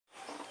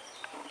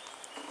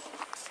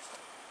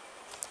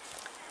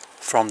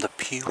From the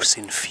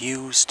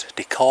puce-infused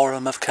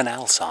decorum of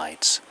canal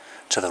sides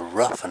to the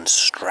rough and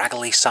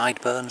straggly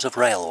sideburns of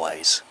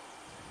railways,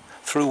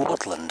 through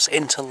woodlands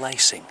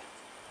interlacing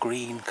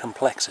green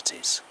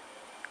complexities,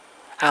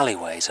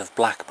 alleyways of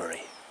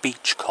blackberry,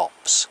 beech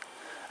copse,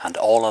 and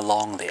all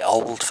along the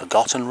old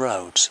forgotten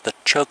roads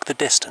that chug the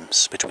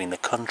distance between the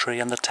country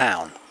and the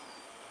town,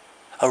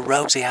 a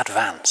rosy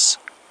advance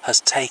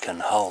has taken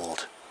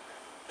hold,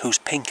 whose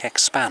pink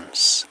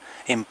expanse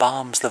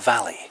embalms the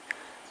valley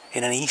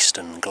in an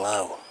eastern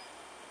glow.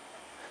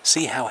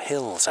 See how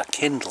hills are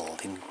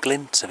kindled in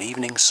glints of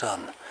evening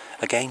sun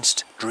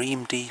against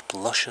dream-deep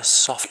luscious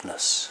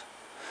softness,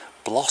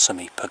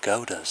 blossomy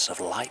pagodas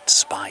of light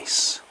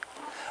spice,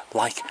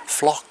 like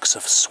flocks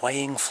of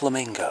swaying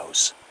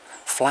flamingos,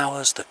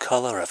 flowers the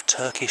colour of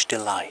Turkish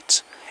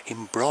delight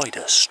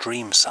embroider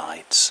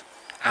stream-sides,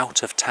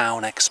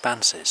 out-of-town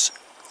expanses,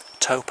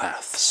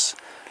 towpaths,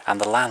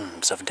 and the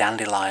lands of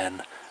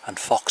dandelion and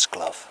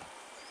foxglove.